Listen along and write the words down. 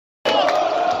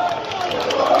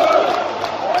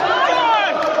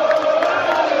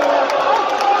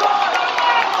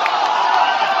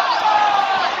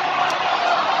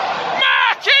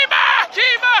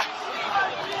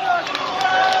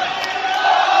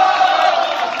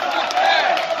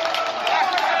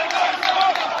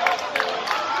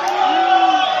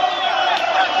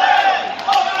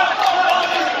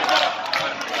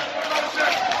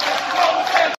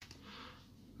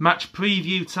Match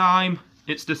preview time.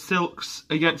 It's the Silks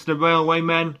against the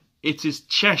Railwaymen. It is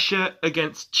Cheshire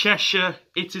against Cheshire.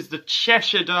 It is the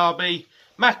Cheshire Derby.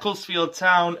 Macclesfield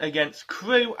Town against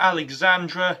Crewe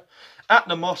Alexandra at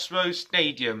the Moss Rose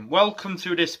Stadium. Welcome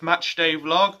to this Matchday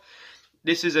vlog.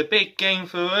 This is a big game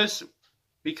for us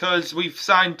because we've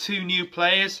signed 2 new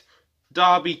players.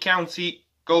 Derby County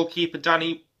goalkeeper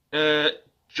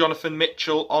Jonathan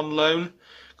Mitchell on loan.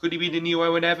 Could he be the new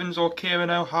Owen Evans or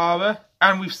Kieran O'Hara?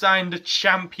 And we've signed a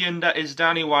champion that is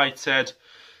Danny Whitehead.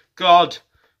 God,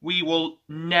 we will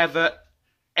never,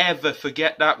 ever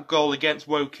forget that goal against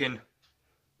Woking.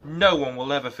 No one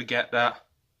will ever forget that.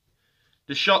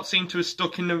 The shot seemed to have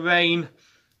stuck in the rain.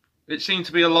 It seemed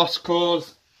to be a lost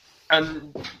cause.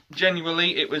 And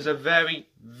genuinely, it was a very,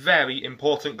 very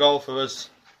important goal for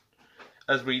us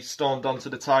as we stormed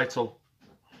onto the title.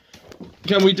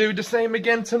 Can we do the same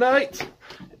again tonight?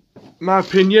 My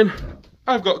opinion,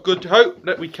 I've got good hope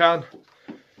that we can.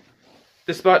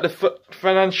 Despite the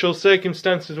financial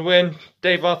circumstances we're in,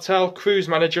 Dave Artell, Crewe's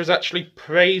manager, has actually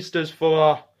praised us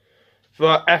for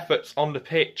our efforts on the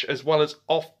pitch as well as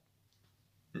off.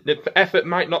 The effort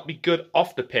might not be good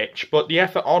off the pitch, but the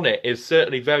effort on it is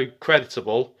certainly very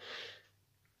creditable.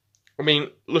 I mean,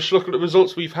 let's look at the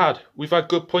results we've had. We've had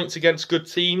good points against good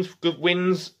teams, good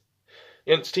wins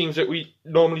against teams that we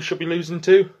normally should be losing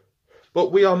to.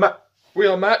 But we are Mac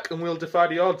and we'll defy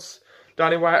the odds.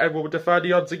 Danny Whitehead will defy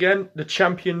the odds again. The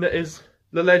champion that is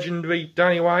the legendary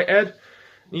Danny Whitehead.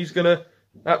 He's going to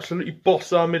absolutely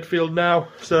boss our midfield now.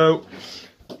 So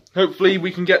hopefully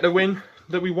we can get the win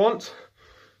that we want.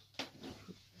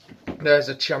 There's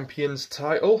a champion's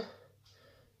title.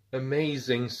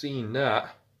 Amazing seeing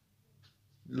that.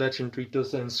 Legendary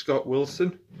dozen Scott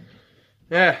Wilson.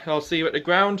 Yeah, I'll see you at the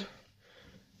ground.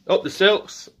 Up the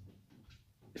Silks.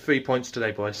 3 points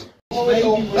today, boys.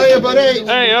 Hey, buddy.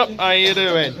 Hey up, how you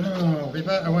doing? Oh, I'll be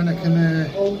better when I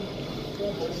can.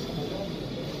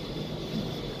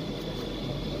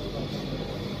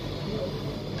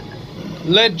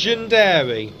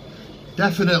 Legendary.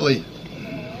 Definitely.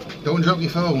 Don't drop your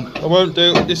phone. I won't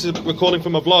do. This is recording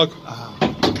from a vlog.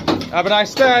 Have a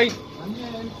nice day.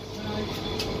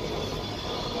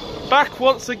 Back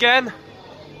once again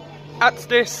at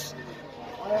this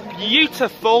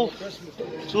beautiful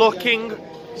looking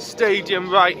stadium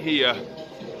right here.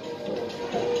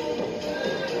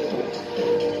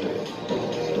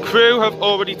 Crewe have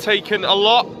already taken a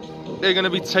lot. They're going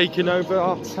to be taking over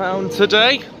our town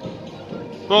today.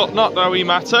 But not that we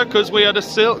matter, because we are the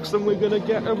Silks and we're going to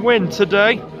get a win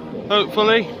today,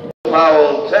 hopefully.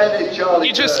 Foul, 10 is Charlie.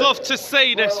 You just love to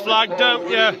see this flag, don't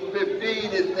you?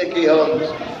 15 is Nicky Hunt.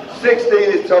 16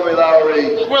 is Tommy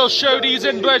Lowry. We'll show these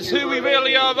inbreds who we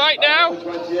really are right now.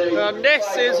 And this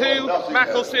is who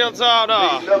Macclesfield's are.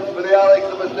 The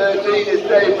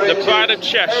pride of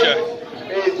Cheshire.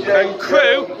 And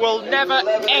Crewe will never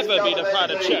ever be the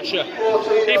pride of Cheshire.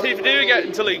 If we do get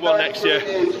into League One next year.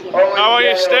 How are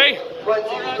you, Steve?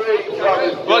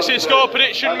 What's your score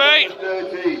prediction, mate?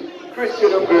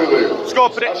 Score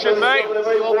prediction, mate. Good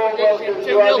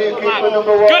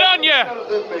on you!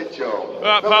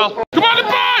 Right, pal. Come on, the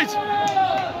boys!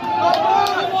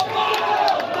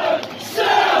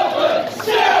 Selman!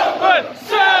 Selman!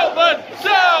 Selman!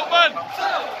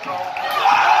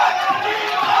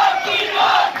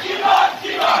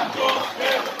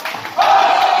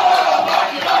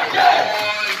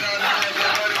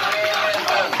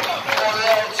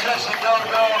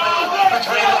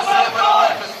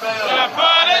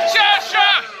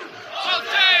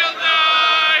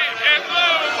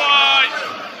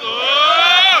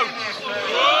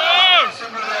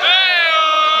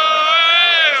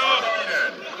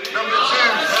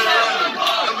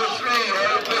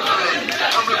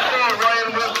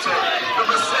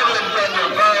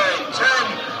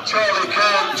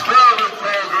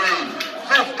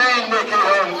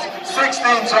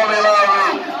 Tommy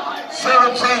Lowry,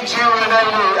 17 Julian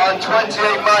Ainley and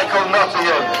 28 Michael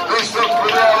Nottingham. Who stood for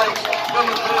the Alex,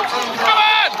 number 13. Come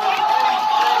on!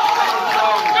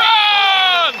 Come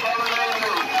on!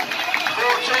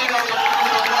 14 on the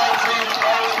 19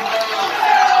 Owen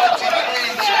Bale,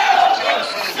 23 Jackson,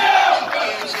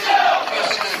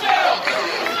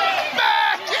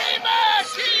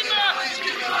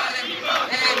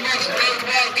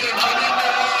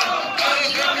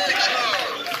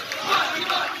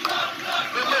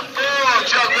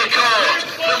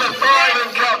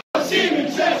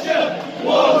 Steven Cheshire!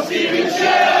 Whoa, Steven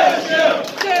Cheshire!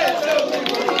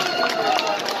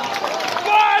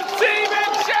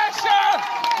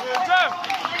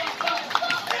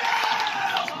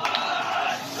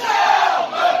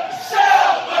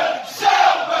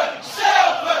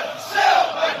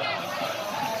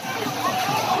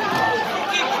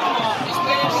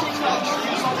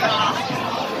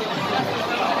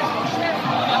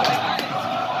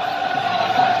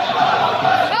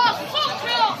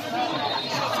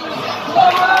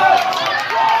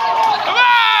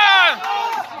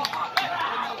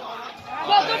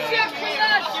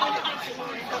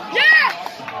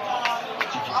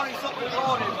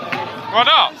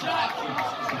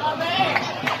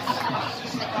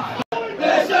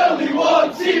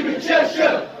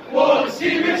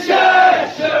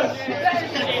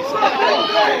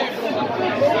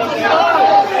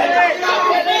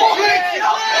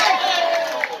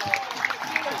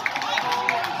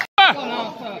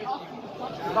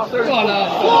 Cheshire, all day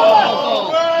and night. We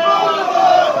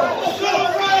are the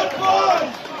Silver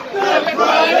Boys, the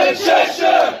pride of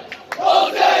Cheshire,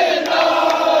 all day and night.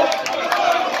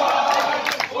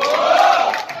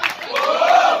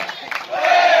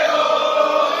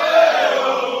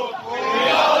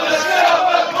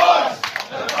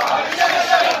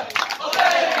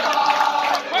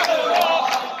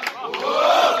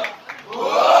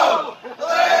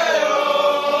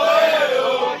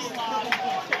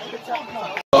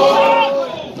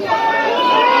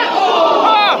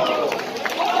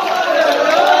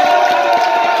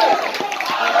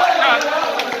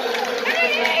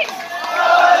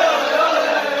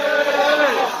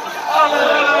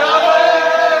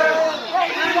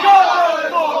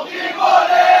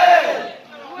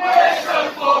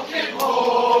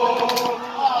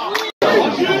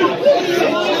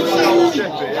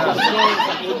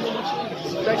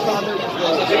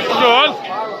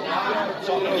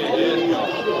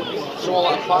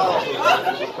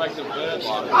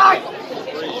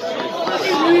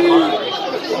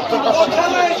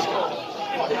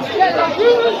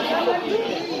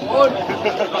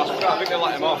 I think they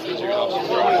let him off because you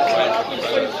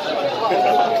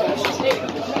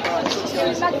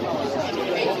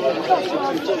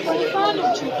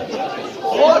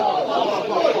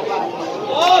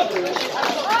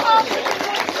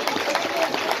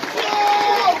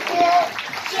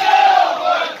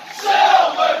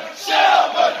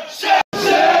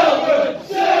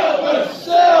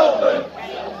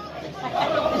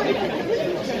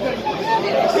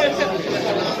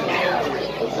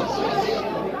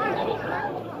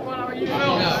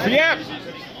Yeah.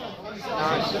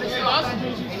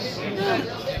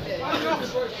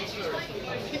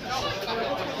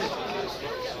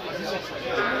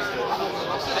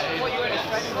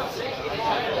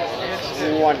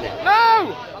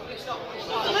 No!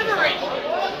 Delivery!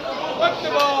 Watch the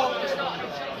ball!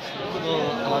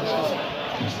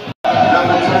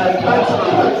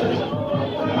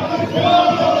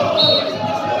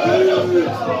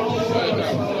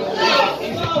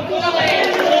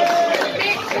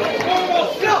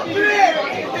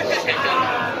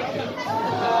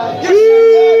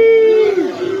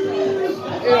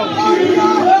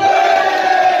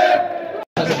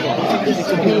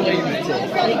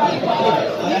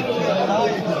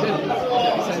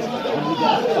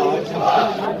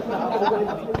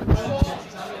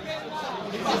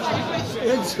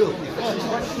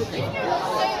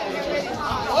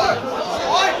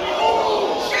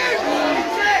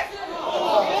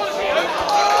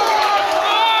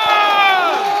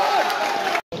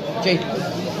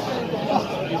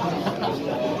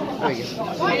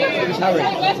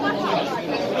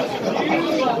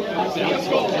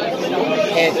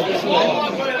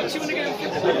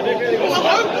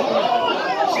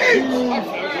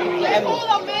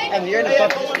 And you're in the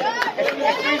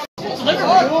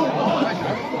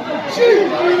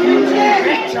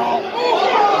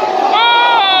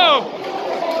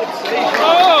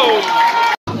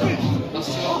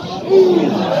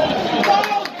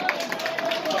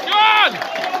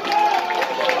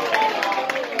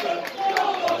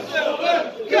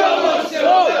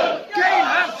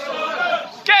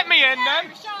Get me in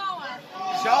then!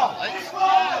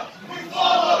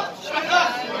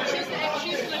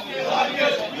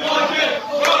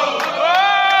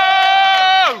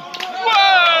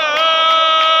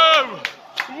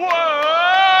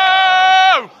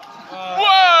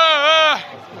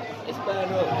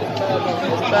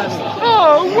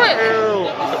 Oh, well!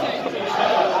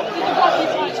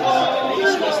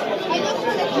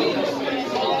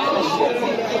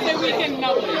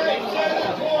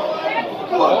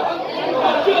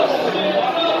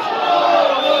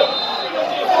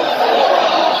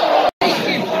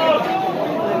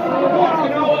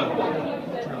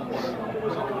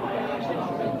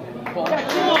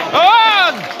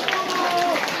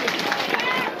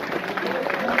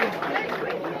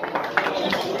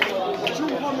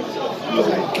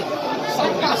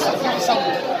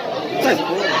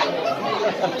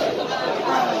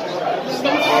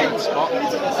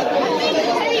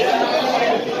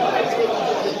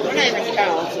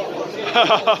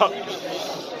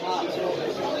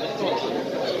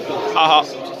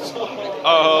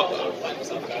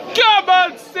 Come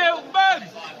on, Silkman!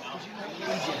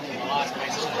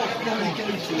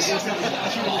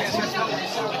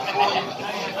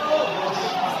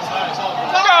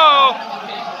 Go!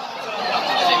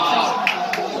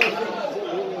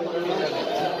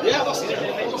 Yeah, that's it.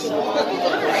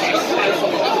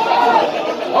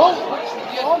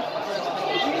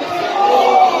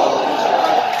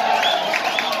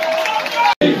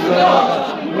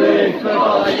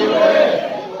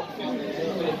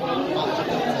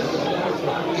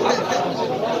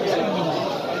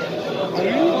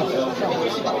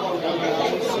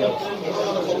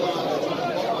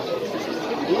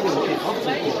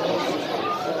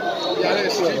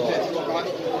 stupid. Right?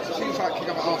 Seems like you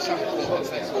have a half second.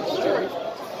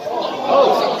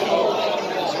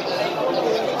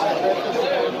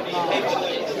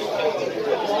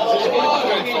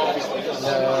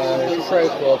 No, Crewe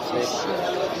quarters.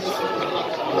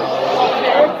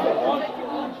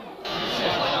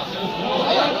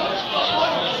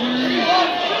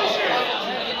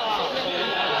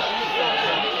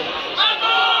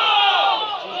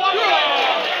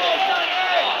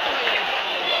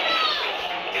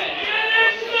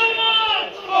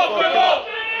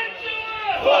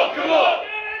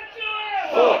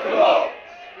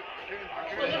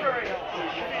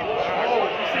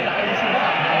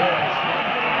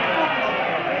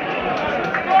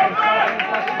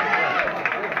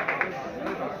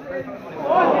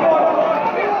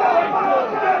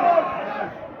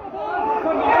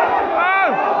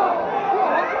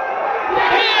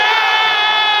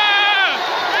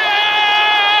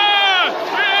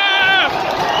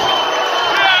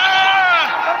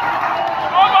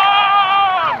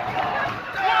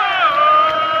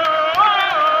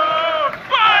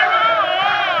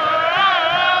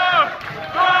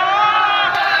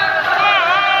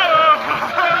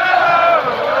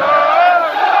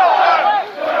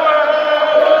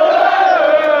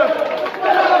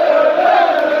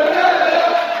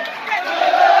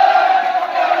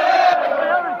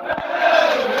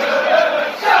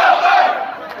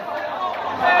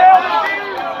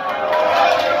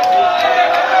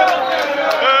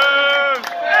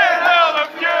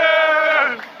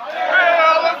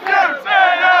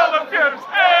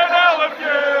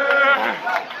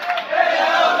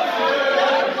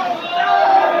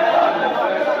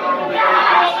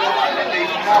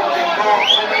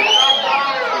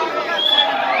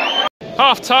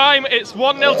 Half time, it's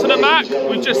 1-0 to the Mac.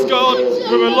 We've just scored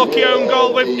with a lucky own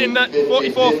goal in the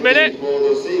 44th minute.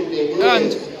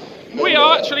 And we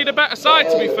are actually the better side,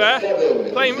 to be fair.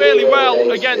 Playing really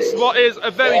well against what is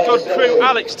a very good Crewe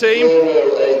Alex team.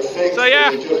 So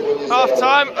yeah, half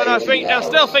time, and I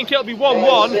still think it'll be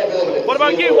 1-1. What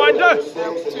about you, Winder?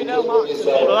 2-0 Mark.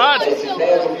 Well, lad.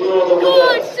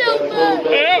 Good, Silver!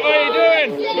 Yeah, what are you doing?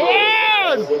 Go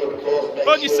on!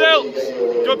 On your Silks.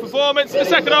 Good performance. The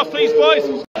second half, please, boys.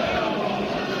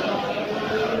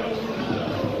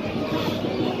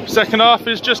 Second half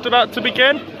is just about to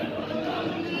begin.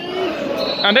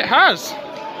 And it has.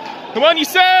 Come on, you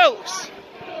Silks!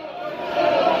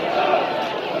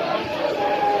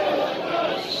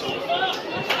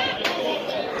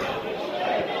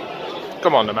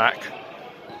 Come on, the Mac.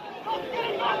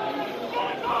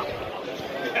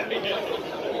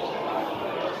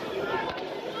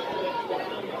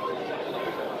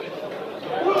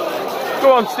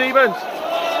 Go on, Stevens.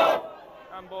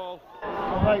 Handball.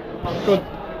 Alright, good.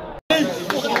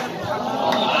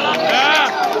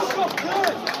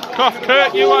 Cough,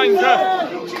 Kurt, you wanker.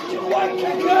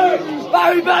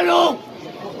 Barry Bennell!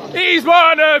 He's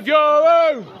one of your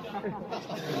own.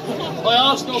 By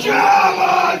Arsenal. Come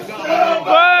on, Silver!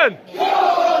 Burn. Come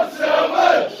on,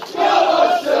 Silver! Come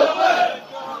on, Silver!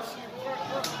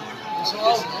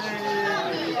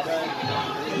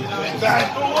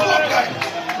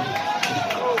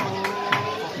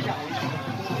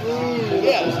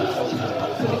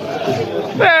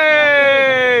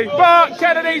 Hey! Bart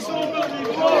Kennedy's. Come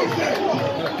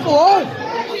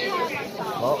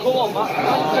on, Matt.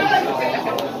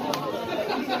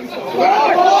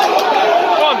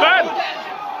 Go on, Ben. Go on, Ben.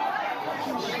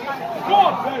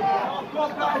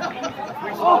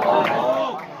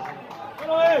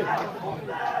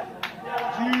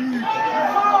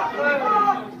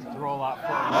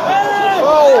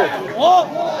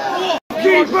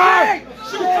 Keeper!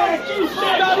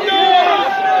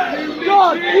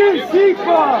 God, you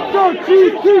keeper! God, you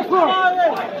keeper!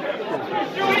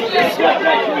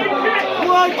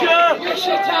 Roger!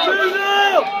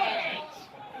 2-0!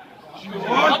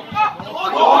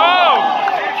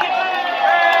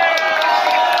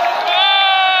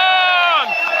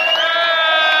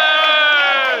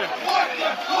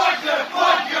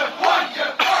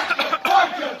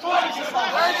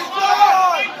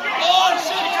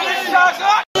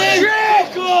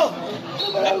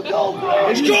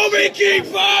 It's coming,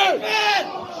 keeper!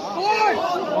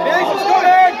 Yes, it's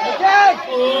coming! Again!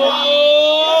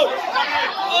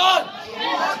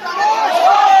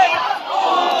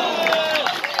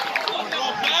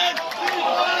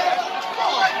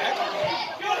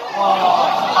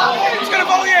 Who's going to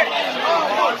volley it?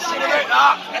 Oh, should have hit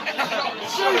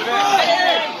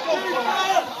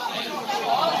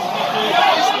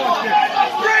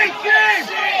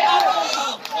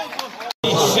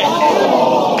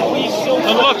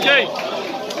Unlucky.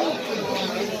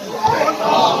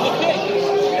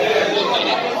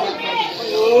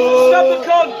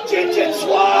 Ginger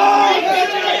swine!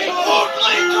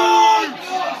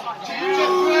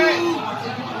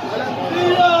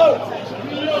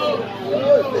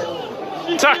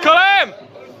 Tackle him!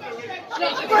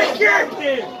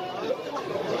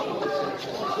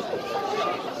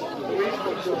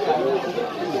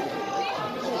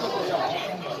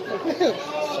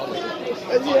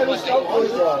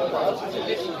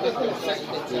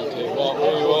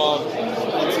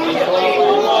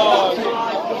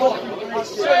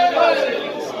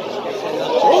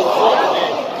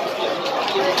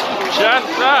 Chance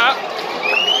that.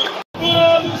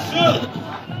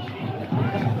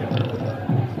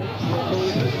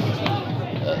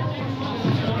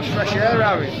 Fresh air,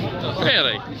 Harry.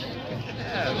 Really?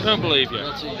 Yeah. Don't believe you.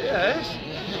 Yes.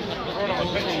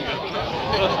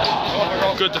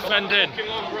 Good defending.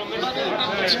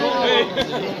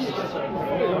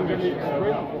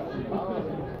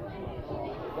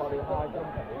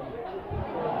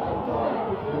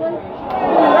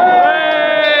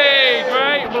 Hey,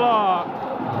 great block.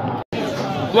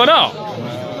 Why not?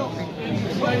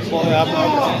 I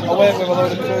wear it with a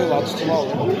load of Crewe lads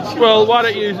tomorrow. Well, why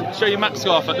don't you show your match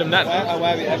scarf at them then? I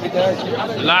wear it every day.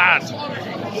 Lad!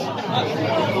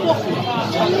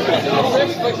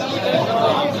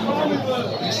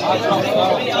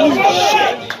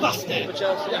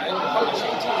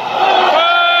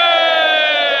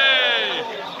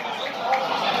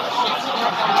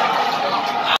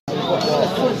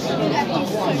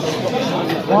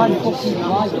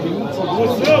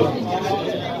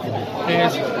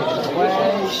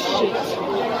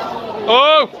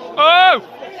 Oh! Oh!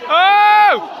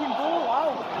 Oh!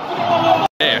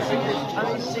 Yeah.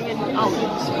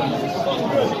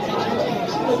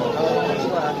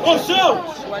 Oh, so!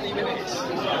 20 minutes.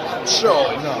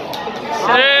 Surely not.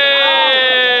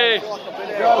 Hey!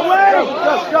 Away!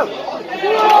 Go!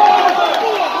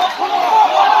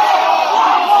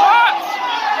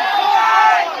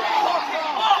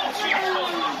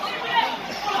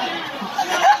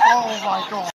 Oh my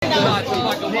god.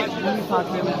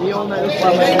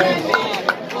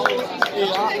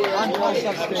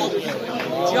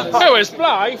 Who is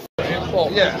Blythe?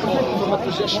 Yeah. From a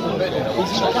position of it.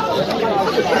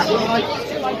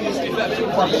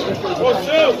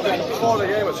 Before the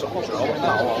game, it's a push.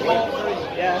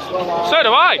 So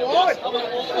do I.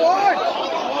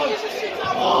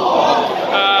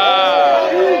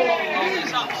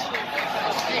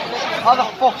 How the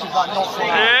fuck is that not for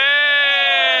Hey!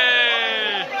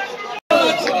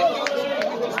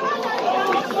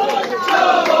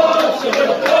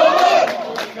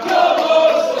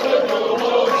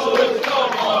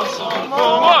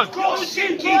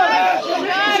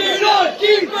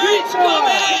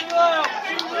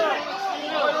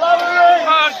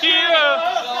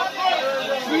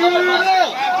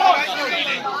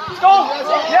 Come on!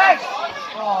 Yes!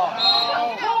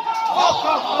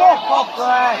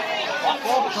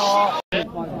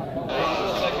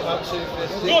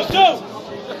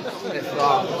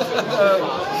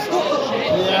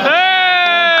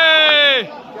 Hey!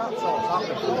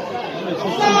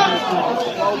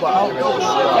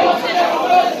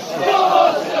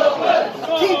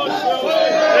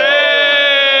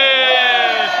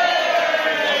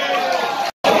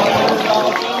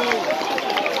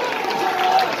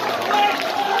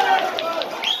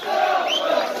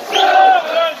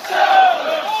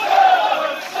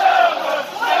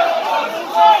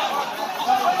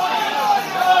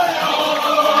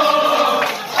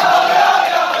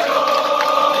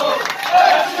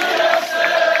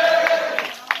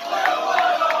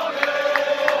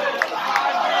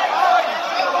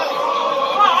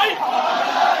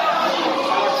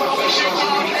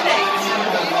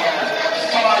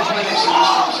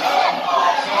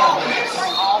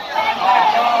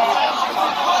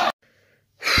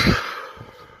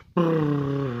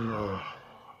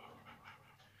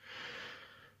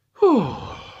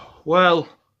 Well,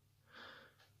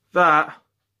 that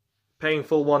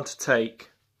painful one to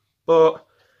take, but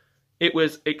it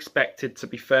was expected, to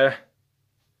be fair.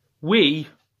 We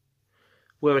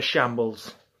were a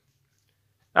shambles.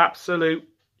 Absolute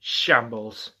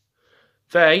shambles.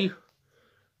 They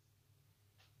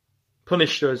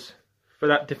punished us for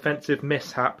that defensive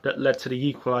mishap that led to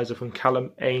the equaliser from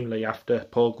Callum Ainley after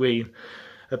Paul Green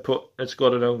had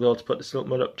scored an own goal to put the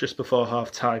Silkman up just before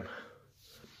half time.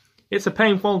 It's a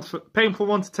painful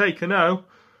one to take, I know,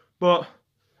 but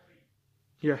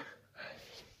yeah,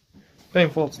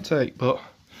 painful to take, but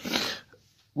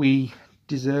we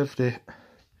deserved it.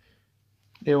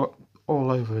 They were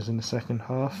all over us in the second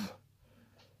half,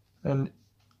 and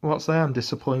whilst I am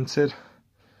disappointed,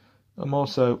 I'm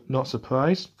also not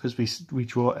surprised because we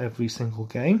draw every single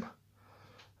game.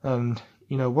 And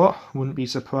you know what? Wouldn't be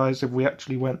surprised if we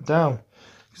actually went down.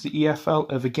 Because the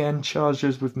EFL have again charged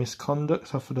us with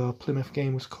misconduct after our Plymouth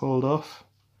game was called off.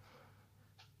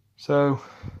 So,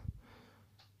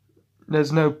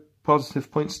 there's no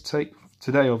positive points to take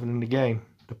today other than the game.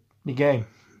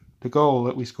 The goal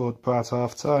that we scored prior to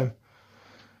half time.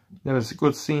 There was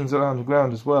good scenes around the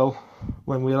ground as well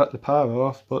when we let the power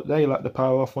off, but they let the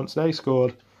power off once they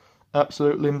scored.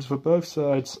 Absolute limbs for both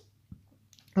sides.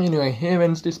 Anyway, here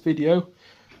ends this video.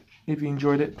 If you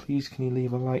enjoyed it, please can you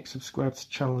leave a like, subscribe to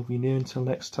the channel if you're new. Until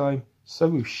next time,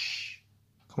 swoosh.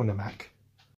 Come on then, Mac.